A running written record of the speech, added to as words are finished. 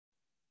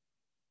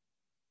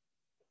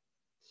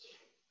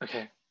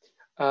Okay.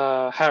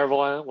 Hi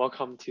everyone,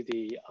 welcome to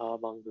the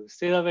Mongoose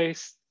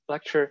database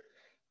lecture.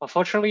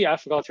 Unfortunately, I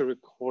forgot to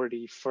record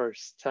the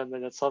first 10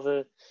 minutes of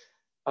it.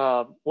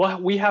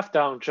 What we have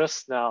done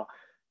just now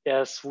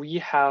is we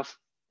have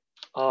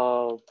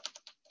went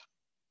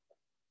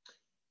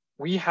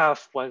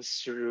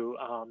through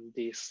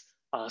this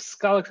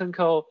skeleton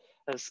code,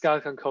 and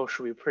skeleton code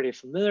should be pretty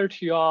familiar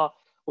to you all,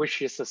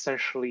 which is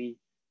essentially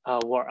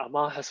what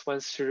Aman has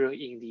went through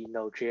in the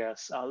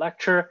Node.js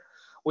lecture.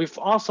 We've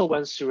also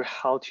went through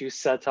how to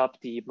set up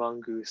the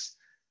Mongoose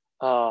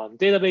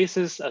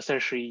databases.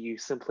 Essentially, you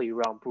simply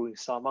run brew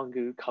install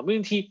mongo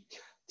community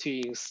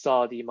to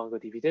install the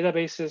MongoDB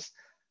databases,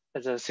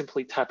 and then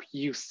simply type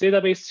use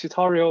database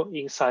tutorial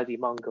inside the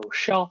Mongo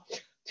shell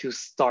to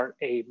start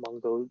a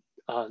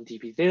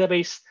MongoDB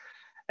database.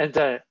 And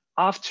then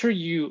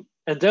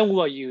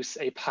we'll use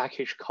a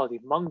package called the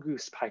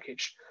Mongoose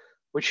package,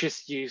 which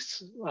is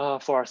used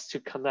for us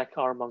to connect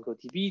our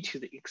MongoDB to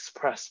the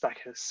Express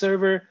backend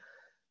server.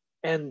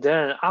 And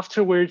then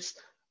afterwards,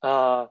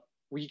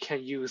 we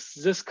can use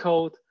this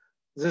code,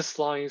 these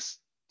lines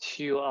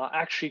to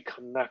actually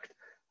connect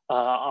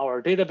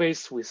our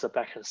database with the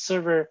backend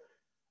server.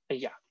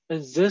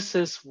 And this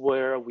is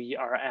where we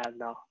are at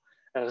now.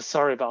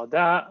 Sorry about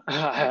that.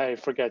 I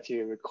forgot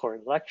to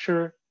record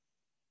lecture.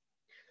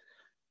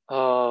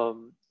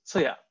 I'm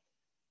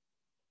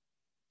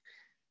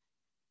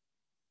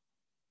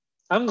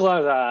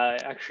glad that I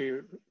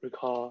actually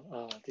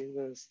recall doing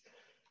this.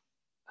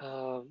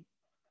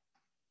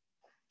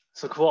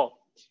 So cool.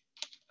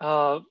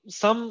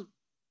 Some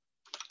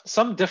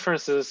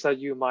differences that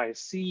you might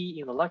see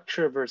in the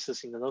lecture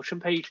versus in the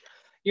Notion page.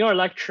 In our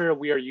lecture,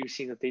 we are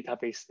using a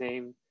database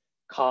name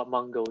called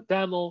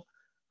MongoDemo.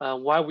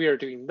 Why we are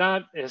doing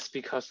that is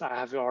because I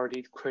have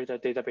already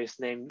created a database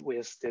name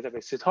with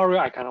database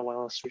tutorial. I kind of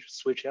want to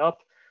switch it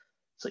up.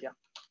 So yeah,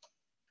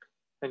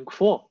 and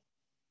cool.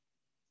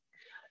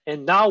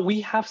 And now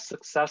we have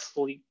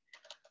successfully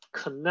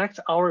connect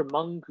our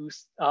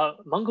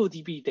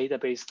MongoDB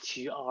database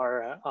to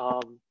our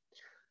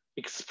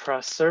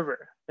Express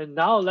server. And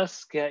now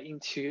let's get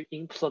into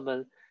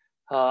implement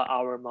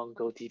our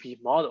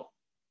MongoDB model.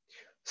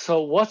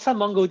 So what's a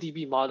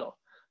MongoDB model?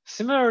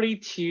 Similarly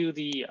to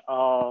the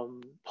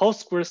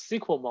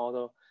PostgreSQL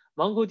model,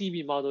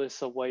 MongoDB model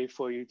is a way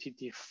for you to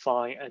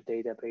define a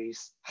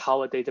database,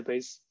 how a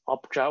database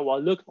object will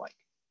look like.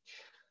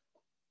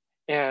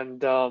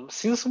 And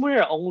since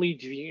we're only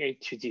doing a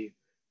to-do,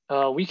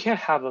 we can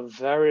have a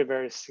very,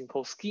 very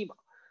simple schema,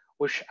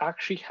 which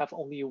actually have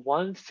only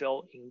one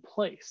field in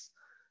place.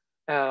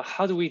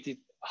 How do we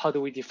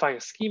define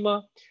a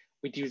schema?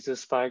 We do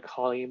this by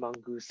calling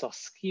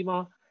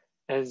mongoose.schema,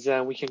 and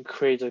then we can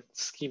create a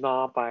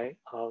schema by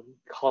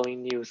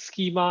calling new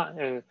schema,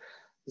 and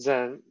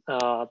then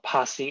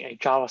passing a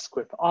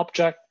JavaScript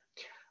object.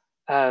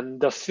 And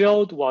the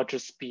field will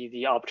just be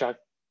the object,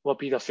 will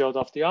be the field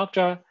of the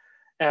object,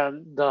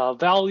 and the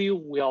value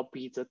will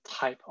be the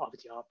type of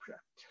the object.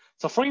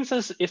 So for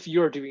instance, if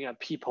you're doing a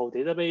people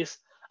database,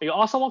 you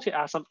also want to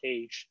add some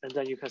age, and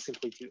then you can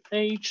simply do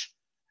age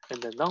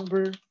and the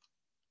number.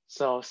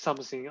 So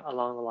something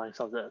along the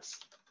lines of this.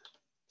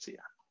 So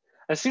yeah,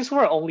 and since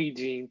we're only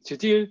doing to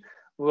do,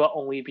 we'll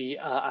only be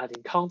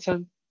adding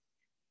content.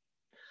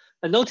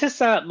 And notice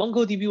that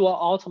MongoDB will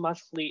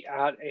automatically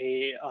add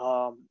a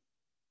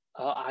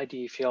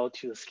ID field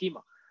to the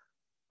schema.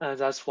 And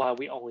that's why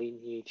we only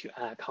need to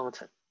add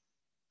content.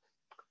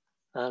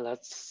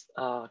 Let's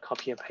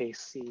copy and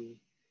paste the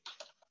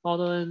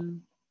model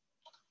in.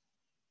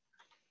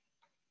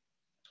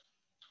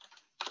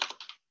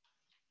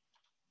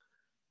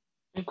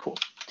 And cool.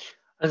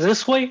 And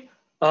this way,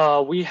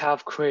 we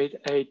have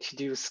created a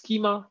to-do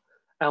schema,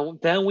 and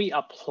then we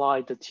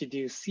apply the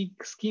to-do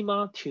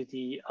schema to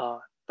the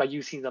by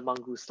using the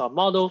Mongoose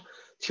model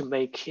to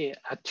make it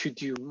a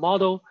to-do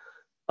model.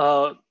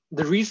 The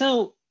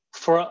reason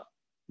for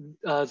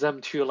them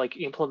to like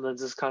implement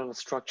this kind of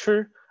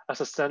structure as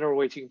a standard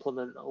way to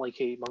implement like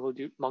a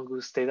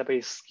Mongoose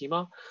database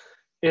schema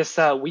is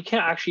that we can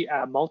actually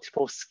add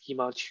multiple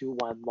schema to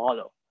one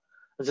model.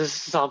 This is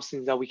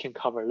something that we can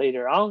cover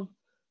later on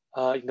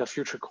in the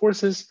future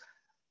courses.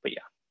 But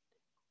yeah,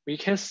 we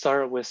can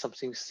start with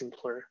something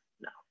simpler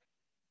now.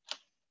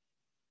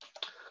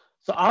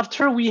 So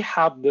after we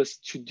have this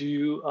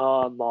to-do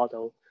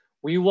model,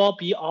 we will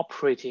be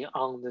operating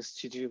on this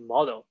to-do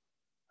model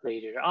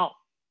later on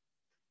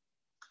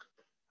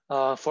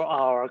for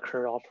our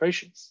current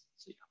operations.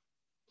 So,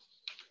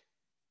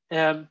 yeah.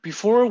 And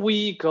before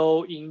we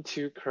go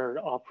into current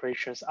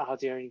operations, are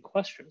there any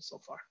questions so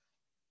far?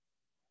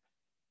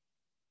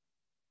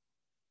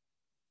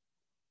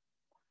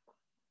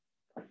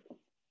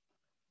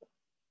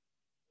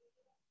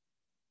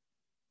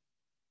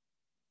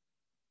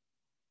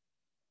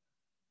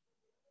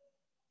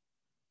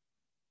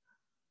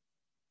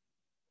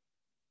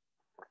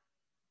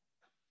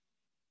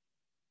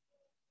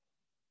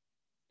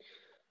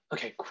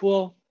 Okay,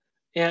 cool.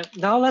 And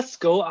now let's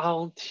go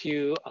on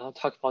to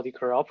talk about the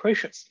current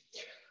operations.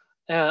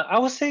 I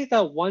would say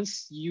that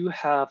once you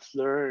have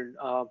learned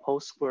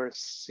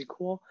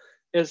PostgreSQL,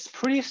 it's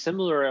pretty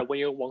similar when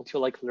you want to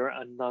like learn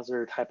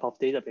another type of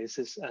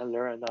databases and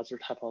learn another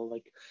type of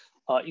like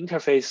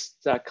interface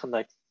that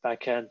connect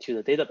backend to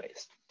the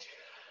database.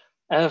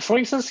 And for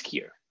instance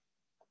here,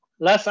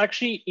 let's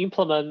actually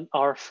implement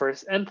our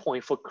first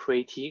endpoint for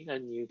creating a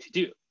new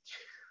to-do.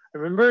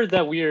 Remember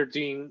that we are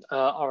doing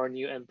our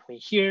new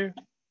endpoint here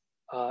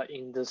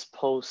in this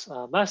post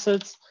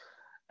methods.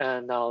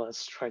 And now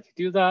let's try to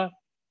do that.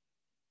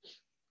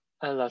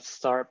 And let's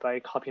start by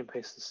copy and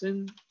paste this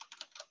in.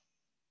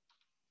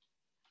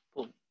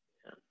 Boom.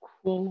 And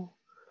cool.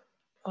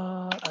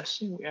 I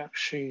think we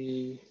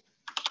actually,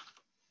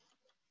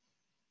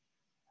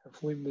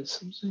 have we missed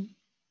something?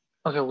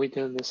 Okay, we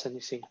didn't miss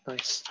anything.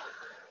 Nice.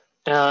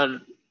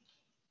 And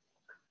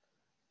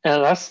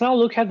let's now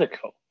look at the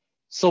code.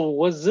 So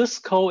what this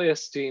code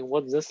is doing,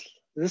 what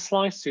this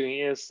line is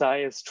doing is that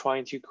it's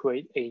trying to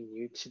create a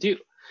new to-do.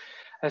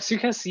 As you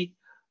can see,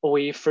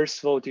 we first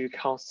of all do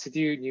count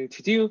to-do, new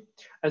to-do,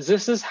 and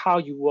this is how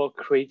you will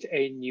create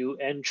a new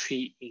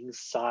entry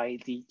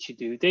inside the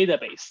to-do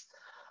database.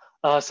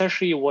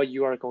 Essentially, what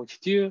you are going to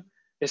do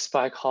is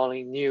by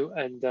calling new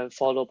and then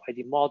followed by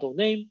the model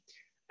name.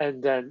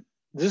 And then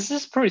this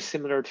is pretty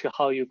similar to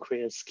how you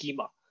create a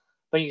schema,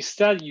 but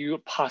instead you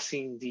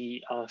passing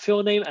the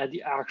field name and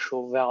the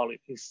actual value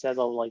instead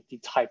of like the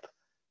type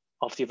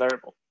of the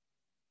variable.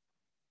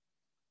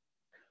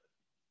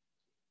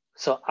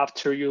 So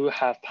after you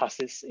have passed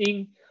this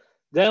in,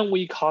 then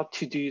we call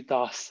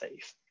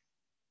to-do.save.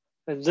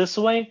 And this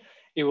way,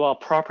 it will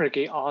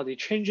propagate all the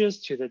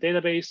changes to the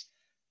database.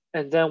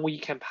 And then we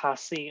can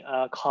pass in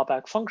a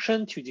callback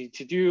function to the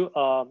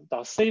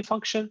to-do.save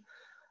function.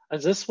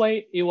 And this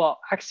way, it will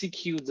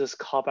execute this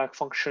callback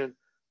function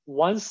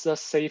once the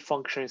save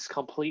function is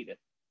completed.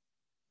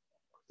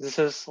 This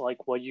is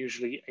like what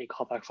usually a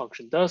callback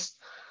function does.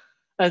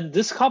 And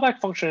this callback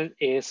function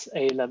is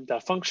a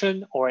lambda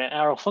function or an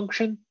arrow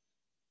function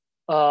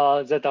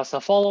that does the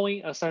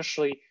following.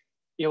 Essentially,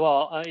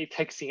 it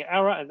takes the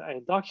error and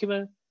a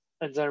document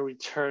and then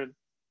return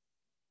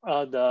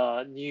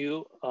the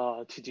new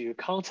to-do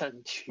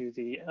content to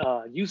the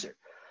user.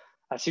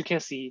 As you can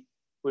see,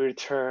 we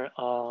return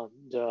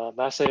the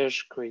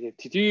message created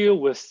to-do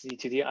with the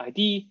to-do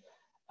ID.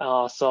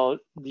 So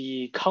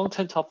the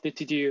content of the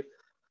to-do,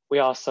 we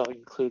also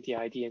include the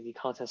ID and the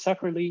content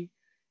separately.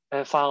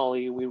 And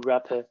finally, we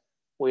wrap it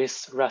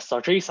with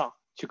rest.json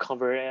to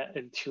convert it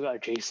into a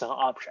JSON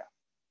object.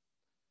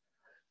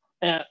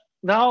 And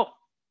now,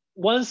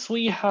 once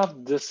we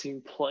have this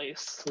in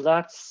place,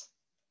 let's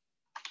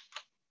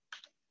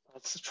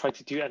try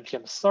to do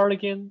npm start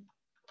again.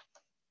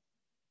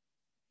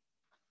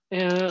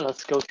 And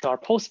let's go to our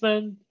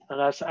Postman and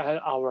let's add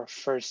our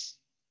first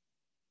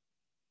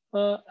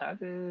add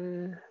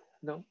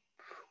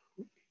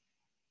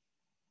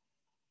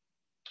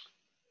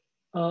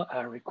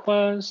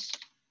request.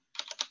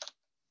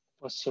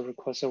 What's the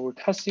request that we're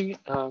testing?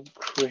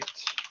 Create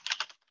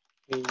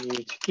a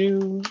new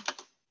to-do.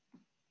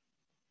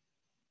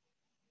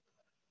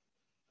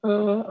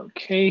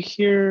 Okay,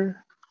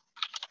 here.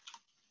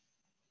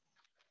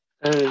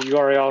 And the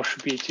URL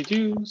should be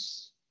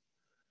to-dos.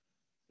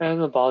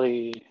 And the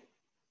body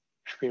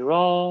should be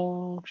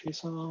raw,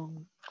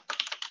 JSON.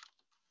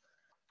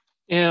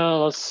 And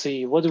let's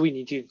see, what do we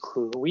need to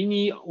include?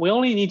 We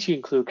only need to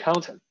include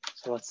content.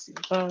 So let's see,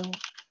 content.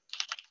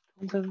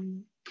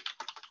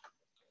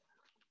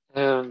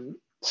 And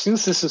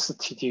since this is a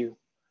to-do,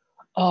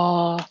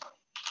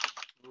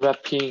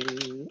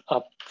 wrapping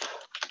up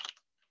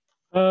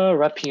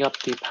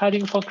the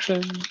padding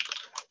function.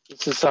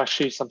 This is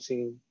actually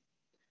something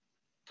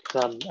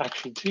that I'm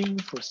actually doing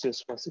for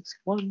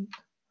CS161.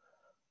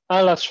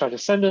 Let's try to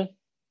send it.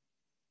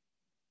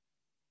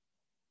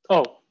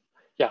 Oh,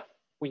 yeah,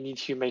 we need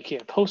to make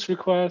it a post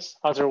request.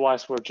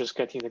 Otherwise, we're just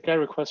getting the GET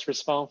request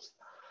response.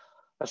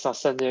 Let's not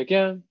send it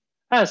again.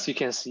 As you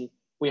can see,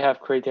 we have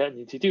created a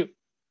new to-do.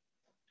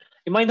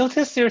 You might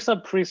notice there's a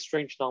pretty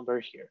strange number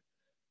here.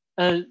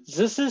 And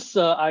this is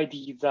the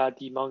ID that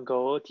the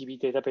MongoDB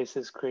database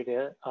is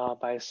created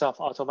by itself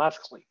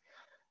automatically.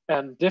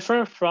 And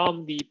different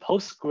from the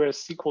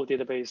PostgreSQL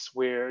database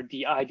where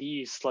the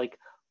ID is like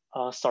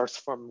starts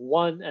from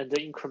 1 and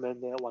then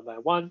incremented one by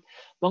one,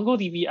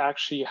 MongoDB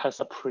actually has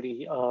a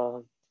pretty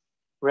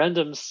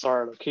random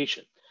start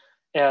location.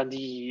 And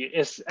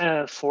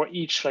for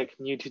each like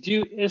new to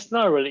do, it's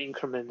not really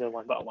incremented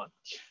one by one.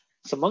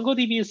 So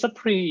MongoDB is a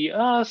pretty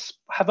has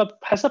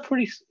a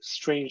pretty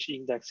strange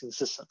indexing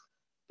system,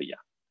 but yeah,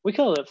 we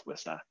can live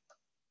with that.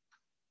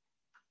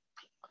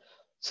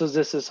 So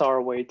this is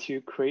our way to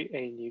create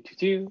a new to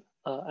do.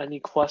 Any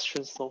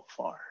questions so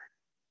far?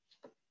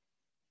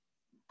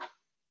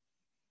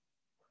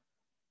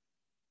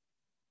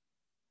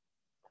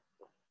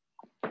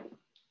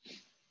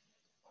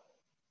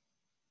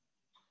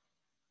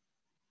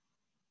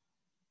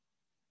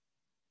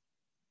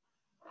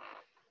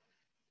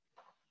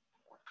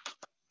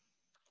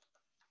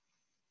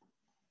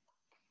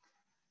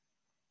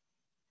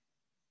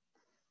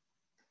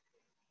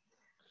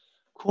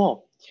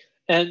 Cool.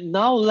 And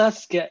now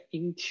let's get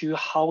into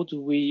how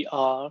do we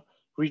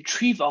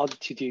retrieve all the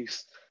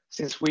to-dos,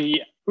 since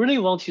we really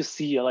want to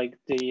see like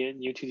the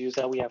new to-dos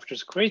that we have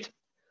just created.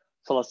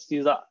 So let's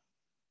do that.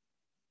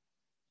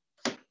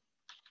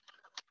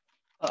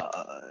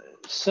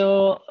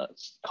 So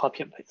let's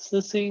copy and paste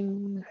this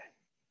in.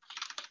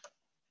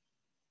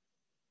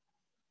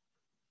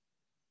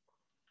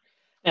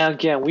 And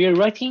again, we are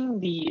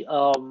writing the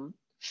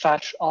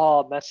fetch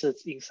all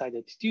methods inside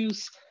the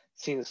to-dos,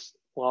 since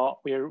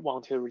well, we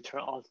want to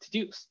return all the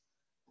to-dos.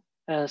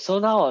 And so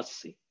now let's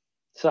see.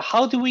 So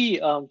how do we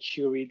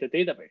query the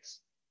database?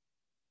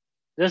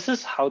 This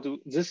is how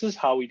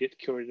we did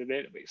query the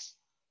database.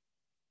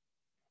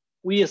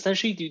 We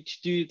essentially do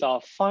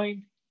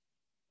to-do.find,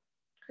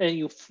 and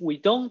if we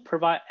don't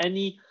provide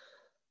any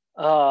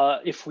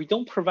parameter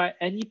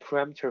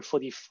for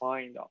the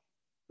find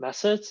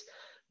methods,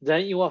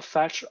 then it will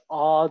fetch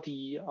all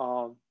the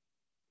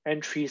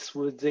entries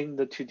within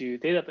the to-do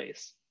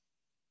database.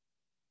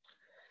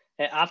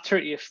 And after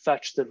it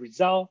fetches the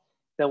result,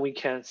 then we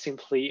can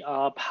simply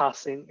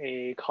pass in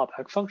a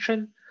callback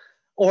function,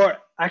 or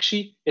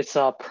actually it's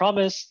a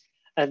promise,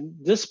 and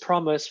this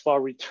promise will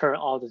return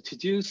all the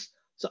to-dos.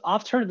 So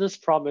after this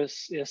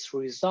promise is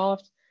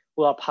resolved,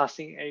 we'll pass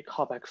in a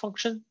callback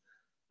function.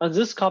 And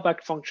this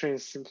callback function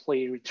is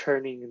simply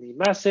returning the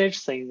message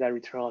saying that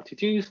return all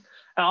to-dos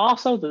and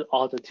also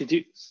all the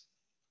to-dos.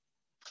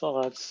 So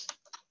let's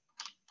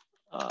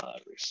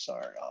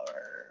restart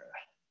our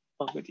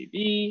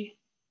MongoDB,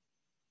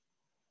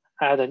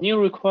 add a new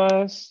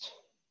request.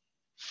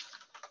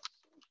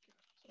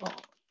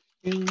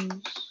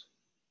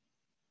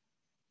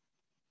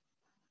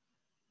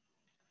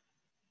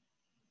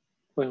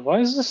 Wait, why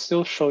is this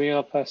still showing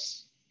up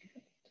as?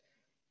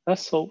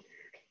 That's so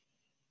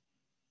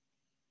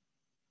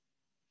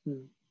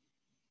weird.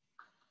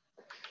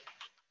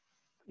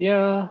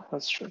 Yeah,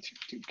 let's try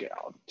to get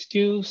out the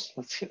to-dos.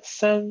 Let's hit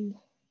send.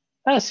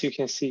 As you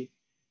can see,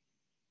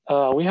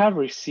 we have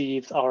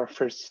received our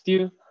first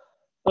to-do.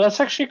 Let's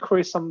actually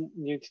create some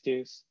new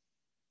to-dos.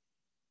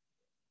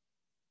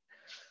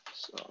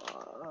 So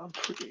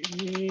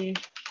prepare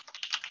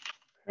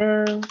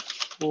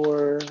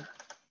for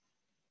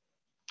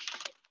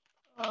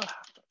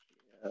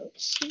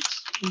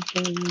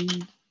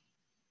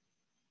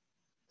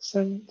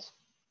send.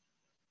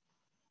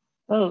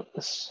 Oh,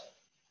 let's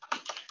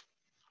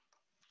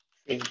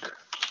drink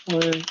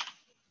water,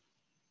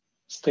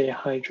 stay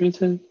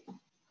hydrated.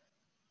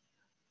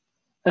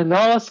 And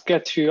now let's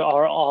get to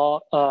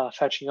our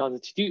fetching all the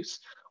to-dos.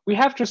 We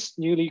have just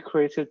newly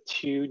created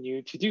 2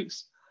 new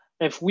to-dos.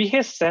 If we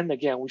hit send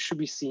again, we should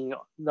be seeing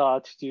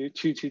the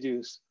two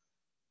to-dos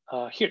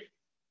here.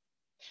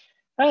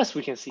 As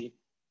we can see,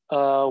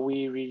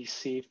 we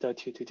received the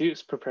 2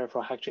 to-dos: prepare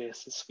for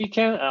Hack.js this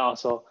weekend, and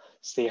also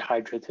stay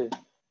hydrated,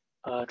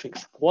 drink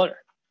some water.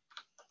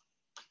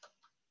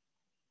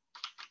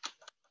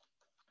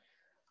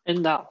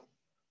 And now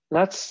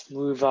let's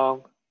move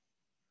on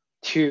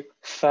to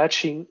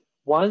fetching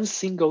one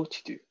single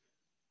to-do.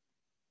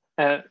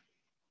 And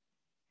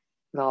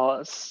now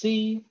let's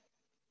see.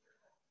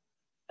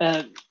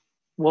 And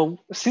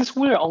well, since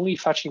we're only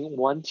fetching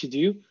one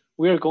to-do,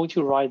 we are going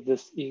to write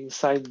this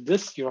inside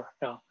this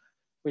URL,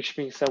 which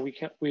means that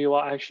we will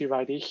actually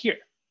write it here.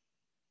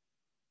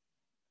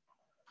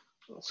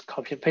 Let's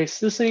copy and paste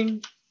this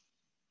in.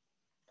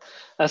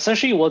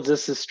 Essentially, what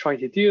this is trying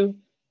to do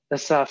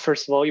is that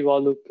first of all, you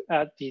will look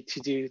at the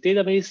to-do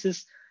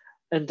databases,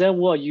 and then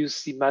we'll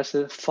use the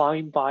method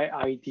find by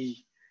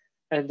ID.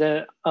 And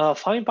then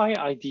find by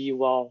ID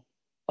will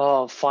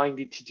find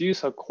the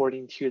to-dos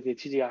according to the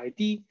to-do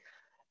ID.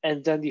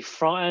 And then the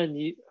front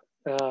end,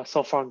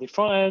 so from the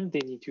front end, they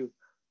need to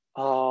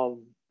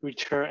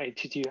return a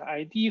to-do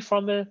ID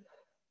from it.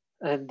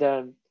 And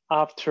then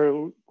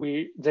after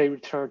they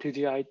return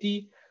to-do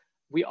ID,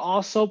 we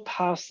also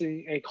pass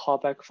in a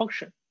callback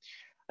function.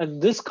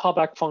 And this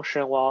callback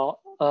function will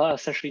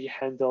essentially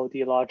handle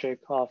the logic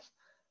of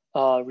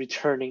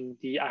returning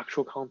the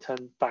actual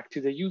content back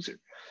to the user.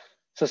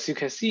 So as you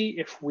can see,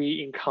 if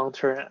we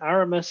encounter an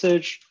error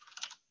message,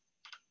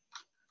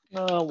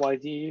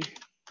 YD,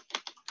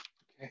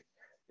 okay.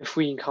 If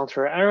we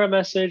encounter an error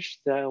message,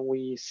 then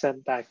we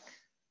send back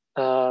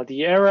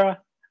the error,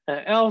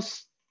 and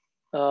else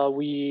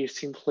we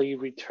simply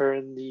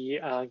return the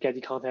get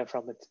the content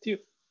from the to-do.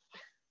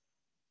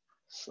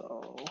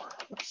 So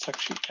let's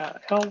actually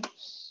add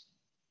else.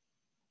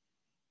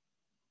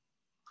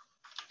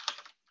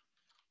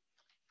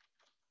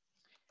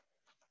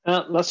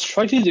 Let's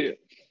try to do it.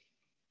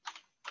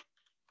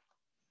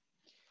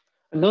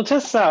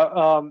 Notice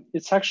that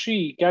it's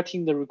actually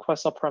getting the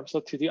request of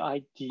parameter to the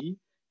ID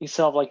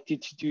instead of like the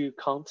to-do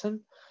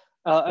content.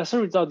 As a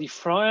result, the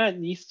front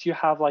end needs to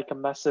have like a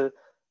method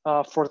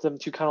for them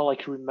to kind of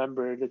like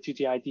remember the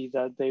to-do ID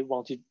that they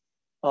want to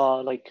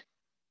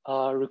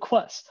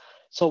request.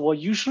 So what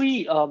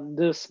usually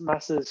this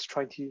method is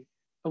trying to,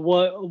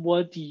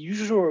 what the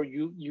usual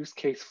use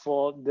case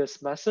for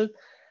this method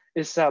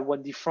is that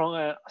when the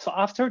front end, so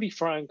after the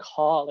front end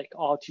call like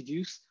all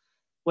to-dos,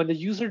 when the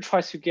user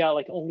tries to get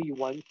like only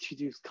one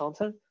to-do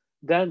content,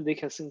 then they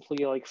can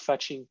simply like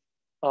fetching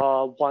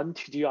one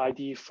to-do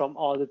ID from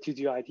all the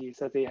to-do IDs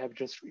that they have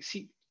just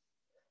received.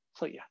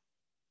 So yeah.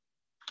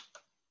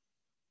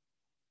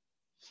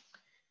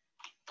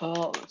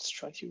 Let's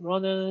try to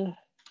run it.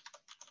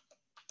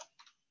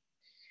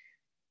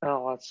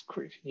 Now let's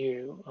create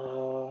new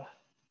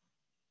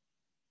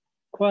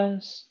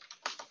request.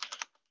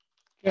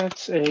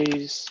 Get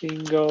a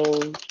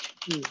single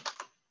key.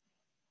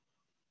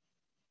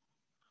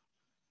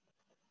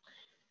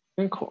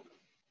 Okay, cool.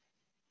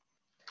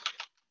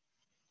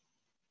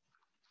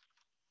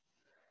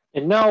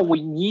 And now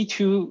we need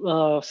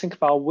to think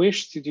about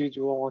which to-do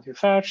do we want to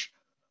fetch.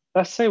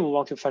 Let's say we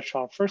want to fetch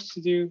our first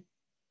to-do.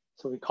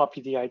 So we copy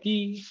the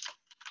ID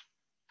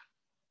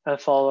and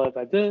follow it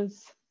by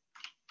this.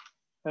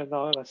 And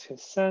now let's hit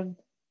send.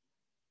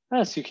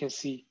 As you can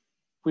see,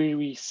 we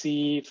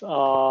receive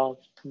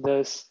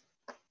this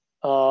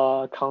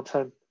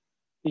content,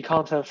 the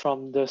content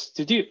from this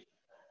to-do.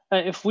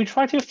 And if we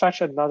try to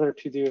fetch another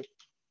to-do,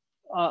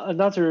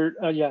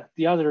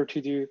 the other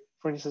to-do,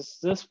 for instance,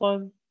 this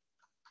one,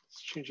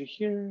 let's change it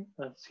here.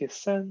 Let's hit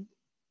send.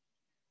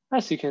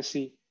 As you can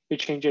see, we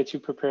change it to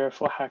prepare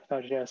for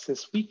hack.js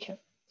this weekend.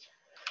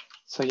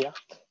 So yeah,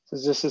 so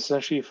this is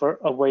essentially for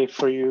a way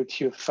for you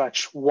to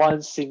fetch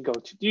one single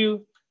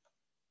to-do.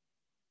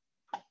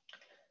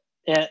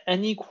 And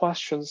any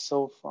questions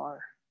so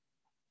far?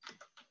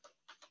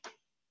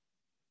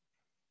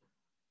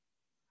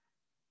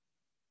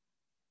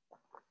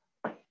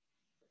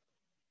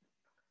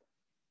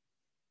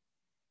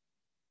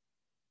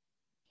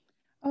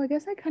 Oh, I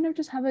guess I kind of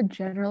just have a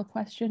general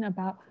question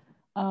about,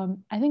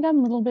 I think I'm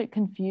a little bit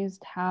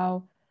confused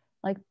how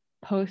like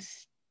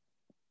Postgre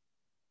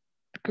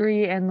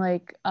and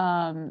like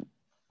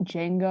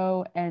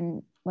Django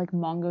and like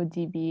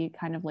MongoDB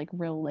kind of like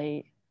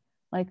relate.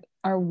 Like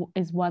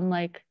is one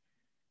like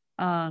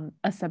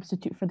a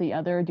substitute for the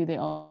other, or do they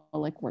all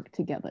like work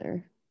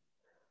together?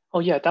 Oh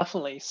yeah,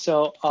 definitely.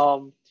 So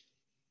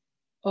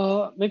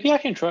maybe I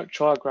can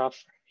draw a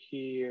graph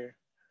here.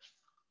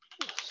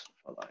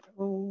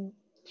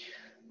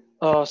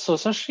 So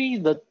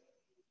essentially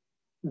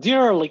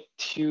there are like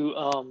two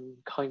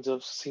kinds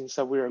of things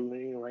that we are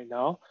learning right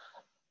now.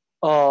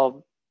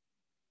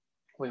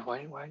 Wait,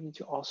 why I need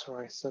to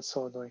authorize? That's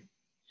so annoying.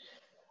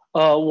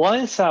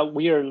 One is that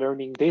we are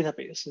learning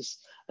databases,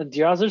 and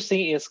the other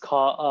thing is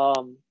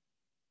called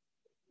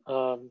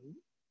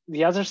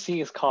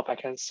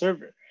backend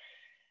server.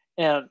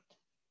 And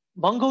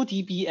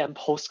MongoDB and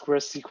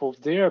PostgreSQL,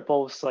 they are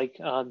both like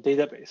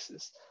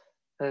databases.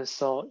 And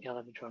so yeah,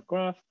 let me draw a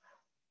graph.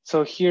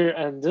 So here,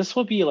 and this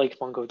will be like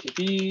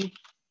MongoDB.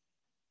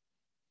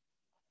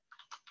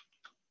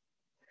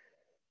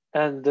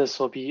 And this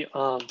will be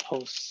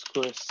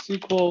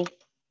PostgreSQL.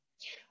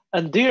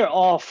 And they are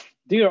all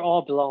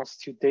belongs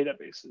to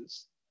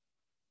databases.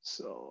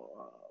 So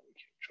we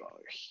can draw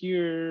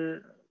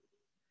here,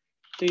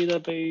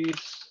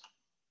 database.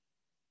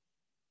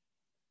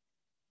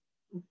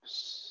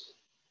 Oops.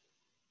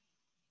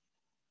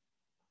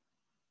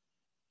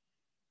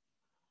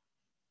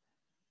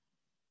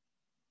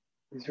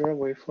 Is there a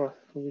way for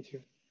me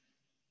to?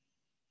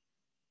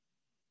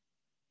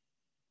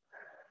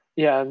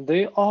 Yeah, and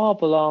they all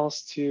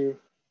belongs to,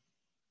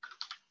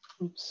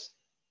 oops.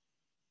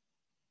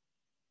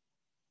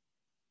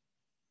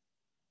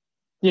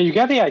 Yeah, you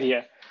get the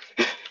idea.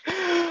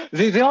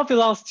 they all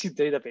belongs to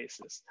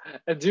databases.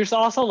 And there's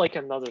also like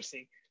another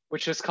thing,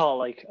 which is called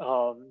like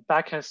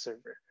backend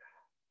server.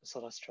 So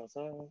let's draw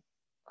that.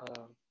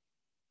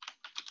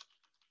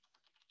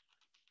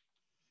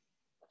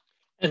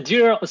 And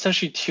there are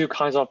essentially two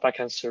kinds of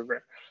backend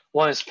server.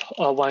 One is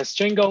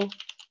Django,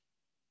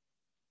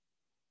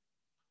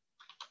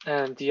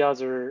 and the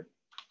other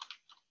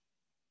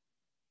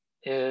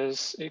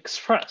is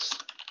Express.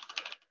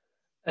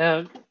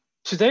 And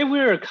today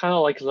we're kind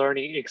of like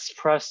learning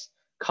Express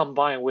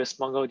combined with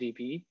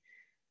MongoDB.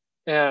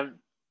 And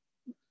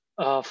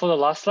for the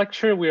last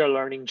lecture, we are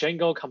learning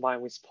Django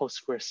combined with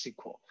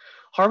PostgreSQL.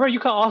 However, you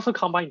can also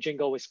combine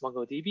Django with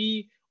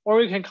MongoDB,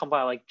 or you can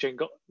combine like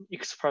Django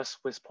Express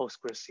with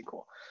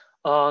PostgreSQL.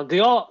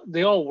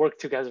 They all work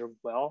together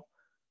well.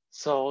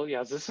 So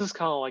yeah, this is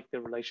kind of like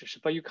the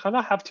relationship, but you kind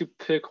of have to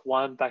pick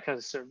one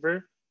backend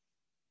server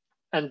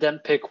and then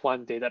pick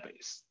one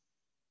database.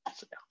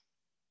 So yeah.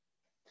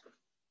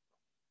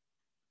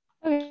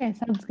 Okay,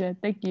 sounds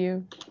good. Thank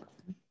you.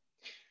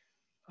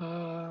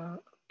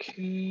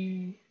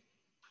 Okay.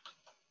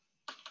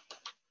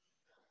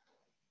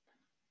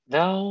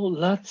 Now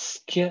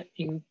let's get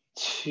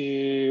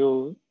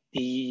into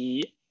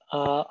the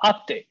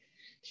update.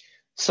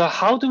 So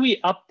how do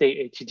we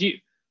update a to-do?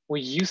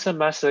 We use a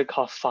method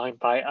called find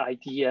by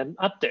ID and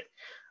update.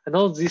 I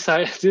know these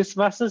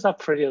methods are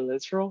pretty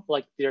literal,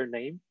 like their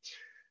name.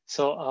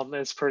 So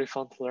it's pretty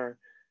fun to learn.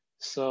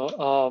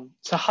 So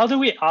how do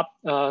we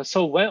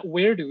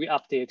where do we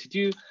update a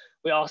to-do?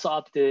 We also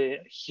update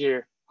it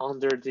here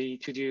under the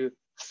to-do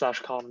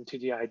 /column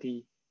to-do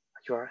ID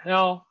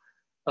URL.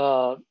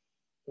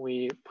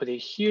 We put it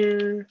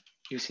here,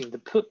 using the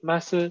put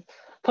method.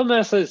 Put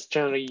method is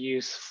generally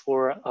used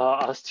for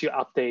us to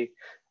update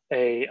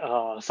a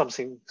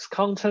something's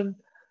content.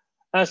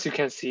 As you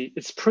can see,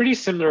 it's pretty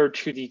similar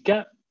to the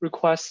get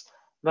request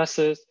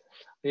method.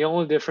 The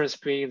only difference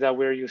being that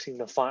we're using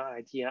the find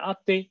ID and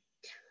update.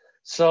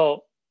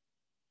 So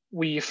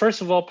we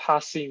first of all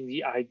pass in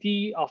the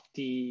ID of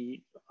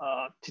the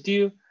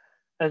to-do,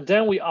 and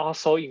then we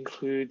also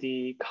include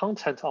the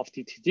content of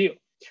the to-do.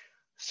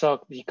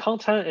 So the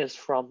content is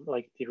from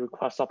like the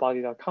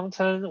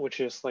request.body.content, which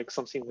is like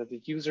something that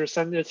the user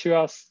sent it to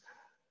us.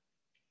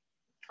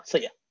 So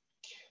yeah.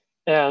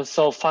 And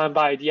so find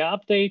by ID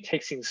update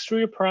takes in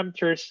 3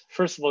 parameters.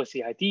 First of all, is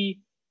the ID.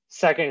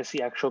 Second is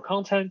the actual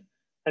content.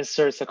 And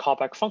third is the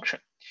callback function.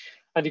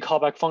 And the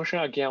callback function,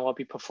 again, will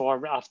be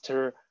performed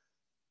after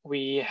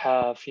we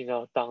have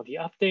done the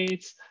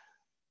updates.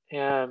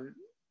 And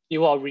it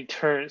will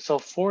return. So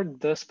for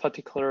this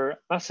particular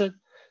method,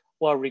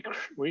 we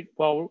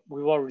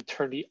will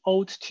return the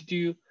old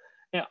to-do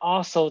and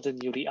also the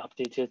newly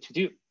updated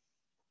to-do.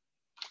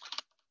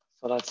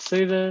 So let's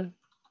save it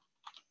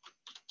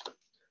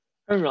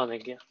and run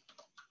again.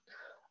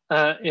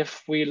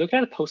 If we look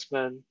at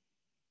Postman,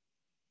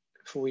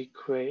 if we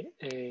create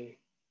a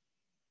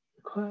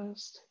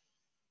request,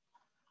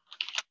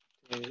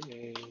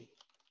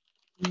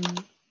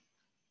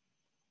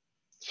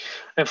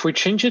 if we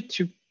change it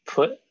to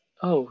put,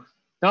 oh,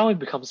 now it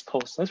becomes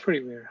post. That's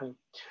pretty weird, huh?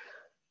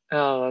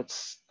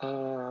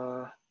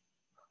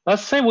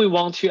 Let's say we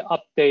want to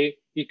update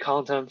the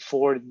content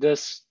for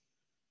this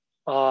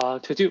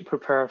to do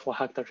prepare for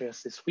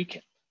Hack.js this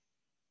weekend.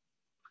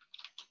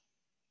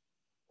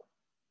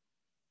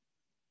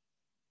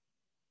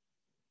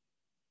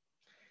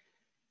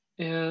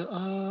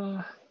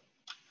 And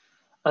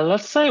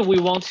let's say we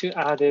want to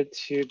add it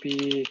to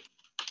be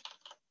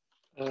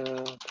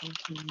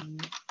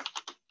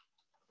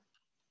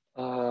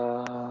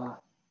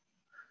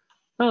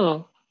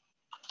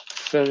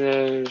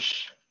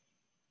finish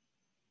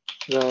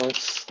the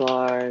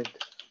slide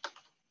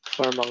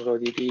for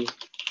MongoDB.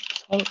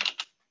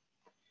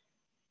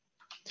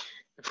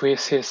 If we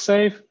hit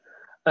save,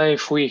 and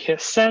if we hit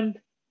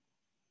send,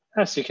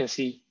 as you can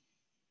see,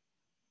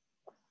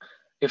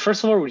 it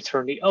first of all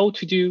return the old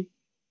to do,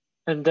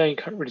 and then you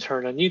can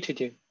return a new to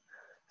do.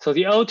 So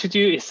the old to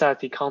do is that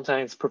the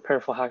content is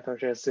prepared for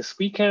Hack.js this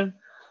weekend,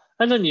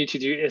 and the new to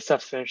do is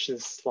that finish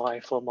this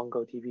slide for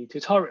MongoDB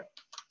tutorial.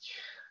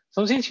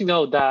 Something to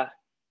note that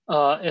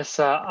is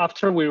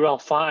after we run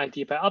find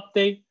ID by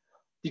update,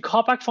 the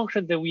callback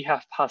function that we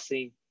have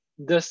passing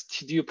this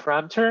to do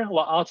parameter will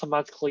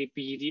automatically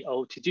be the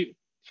old to do.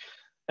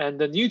 And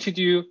the new to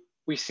do,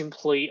 we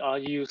simply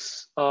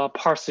use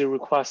parse the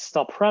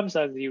request.params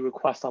and the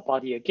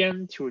request.body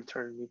again to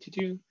return new to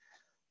do.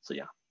 So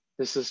yeah,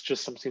 this is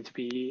just something to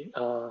be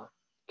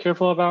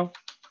careful about.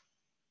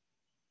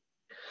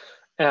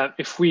 And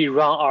if we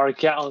run our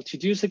get on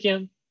to-dos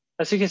again,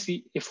 as you can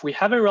see, if we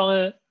haven't run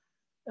it,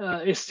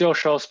 it still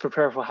shows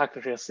prepare for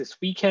Hack.js this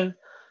weekend.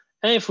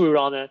 And if we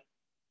run it,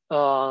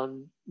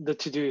 the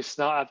to-do is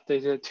now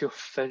updated to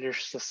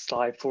finish the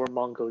slide for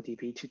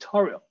MongoDB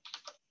tutorial.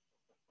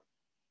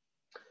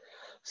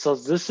 So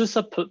this is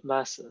a put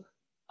method.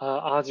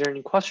 Are there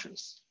any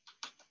questions?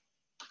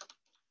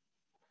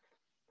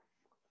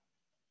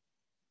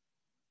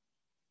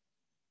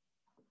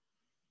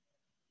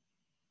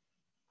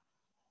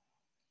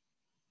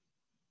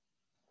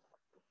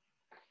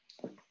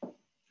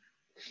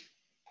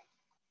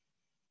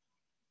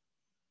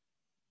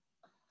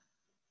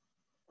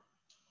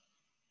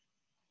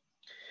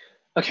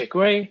 Okay,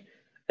 great.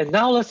 And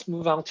now let's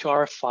move on to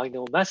our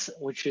final method,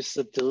 which is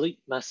the delete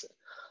method.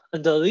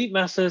 And the delete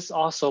method is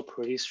also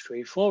pretty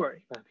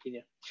straightforward, in my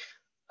opinion.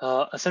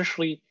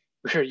 Essentially,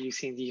 we're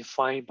using the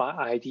find by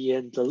ID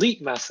and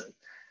delete method.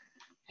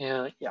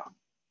 And yeah,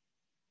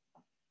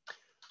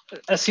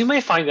 as you may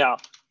find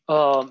out,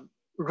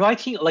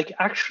 writing, like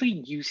actually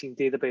using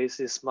database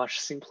is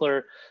much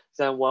simpler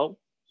than what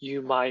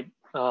you might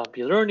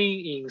be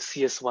learning in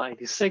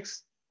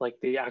CS186, like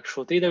the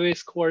actual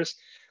database course.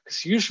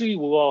 Because usually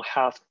we will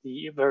have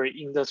the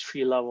very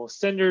industry level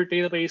standard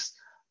database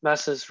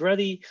methods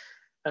ready.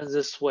 And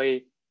this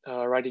way,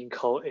 writing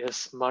code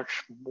is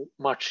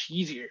much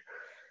easier.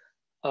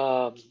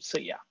 So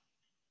yeah.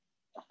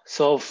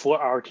 So for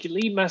our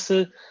delete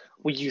method,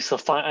 we use a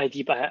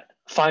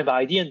find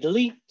by ID and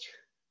delete.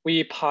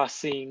 We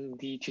pass in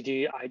the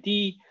to-do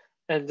ID,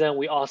 and then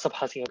we also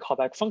pass in a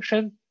callback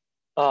function.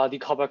 The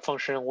callback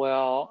function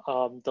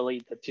will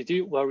delete the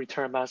to-do, will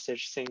return a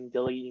message saying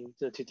deleting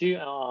the to-do,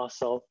 and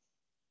also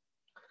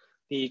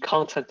the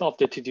content of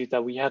the to-do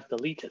that we have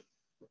deleted.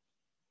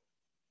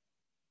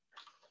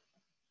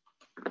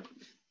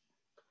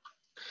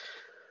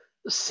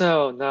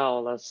 So now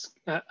let's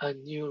add a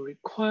new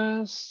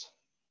request.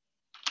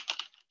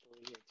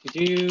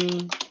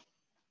 To-do.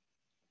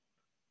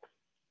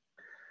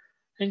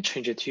 And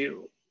change it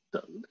to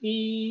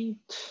delete.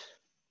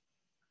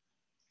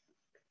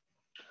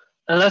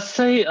 And let's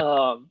say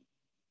I'm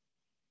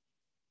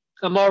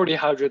already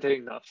hydrated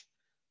enough.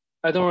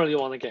 I don't really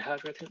want to get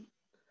hydrated.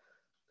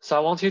 So I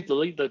want to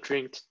delete the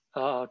drink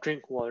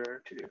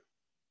water too.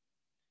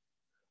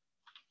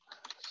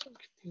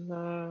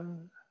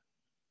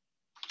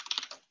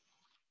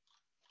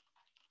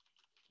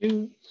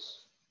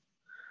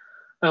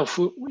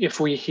 So if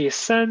we hit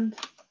send,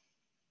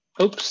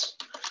 oops,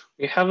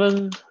 we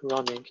haven't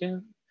run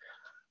again.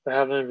 We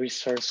haven't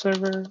restarted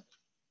server.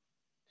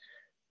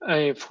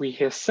 And if we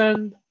hit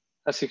send,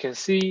 as you can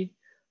see,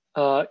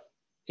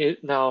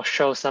 it now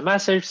shows a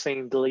message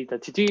saying delete the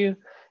to-do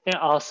and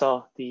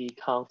also the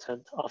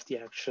content of the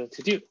actual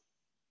to-do.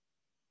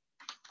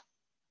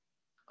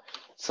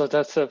 So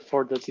that's it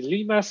for the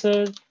delete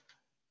method.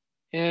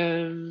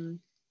 And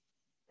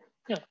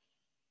yeah.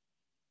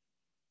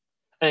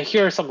 And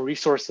here are some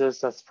resources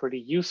that's pretty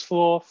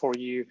useful for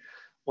you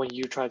when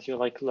you try to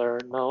like learn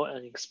Node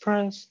and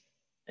Express.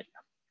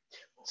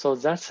 So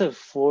that's it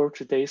for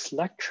today's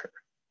lecture.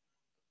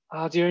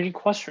 Are there any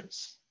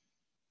questions?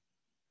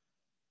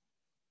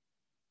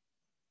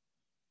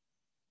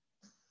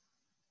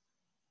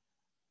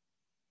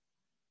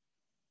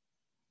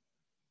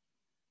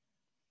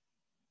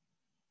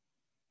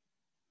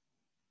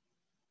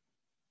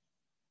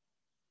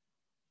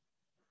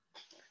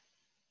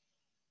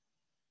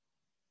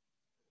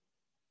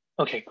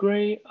 Okay,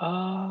 great.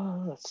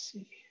 Let's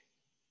see.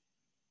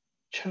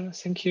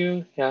 Thank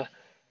you. Yeah.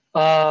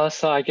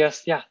 So I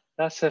guess, yeah,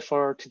 that's it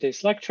for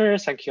today's lecture.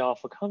 Thank you all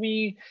for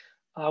coming.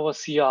 I will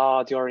see you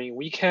all during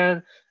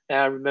weekend.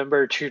 And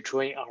remember to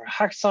join our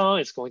hackathon.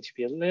 It's going to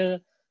be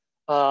lit.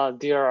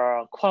 There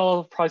are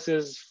qual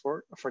prizes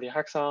for the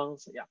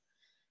hackathons.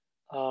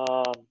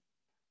 Yeah.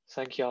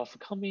 Thank you all for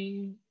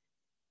coming.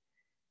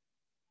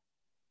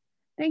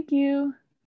 Thank you.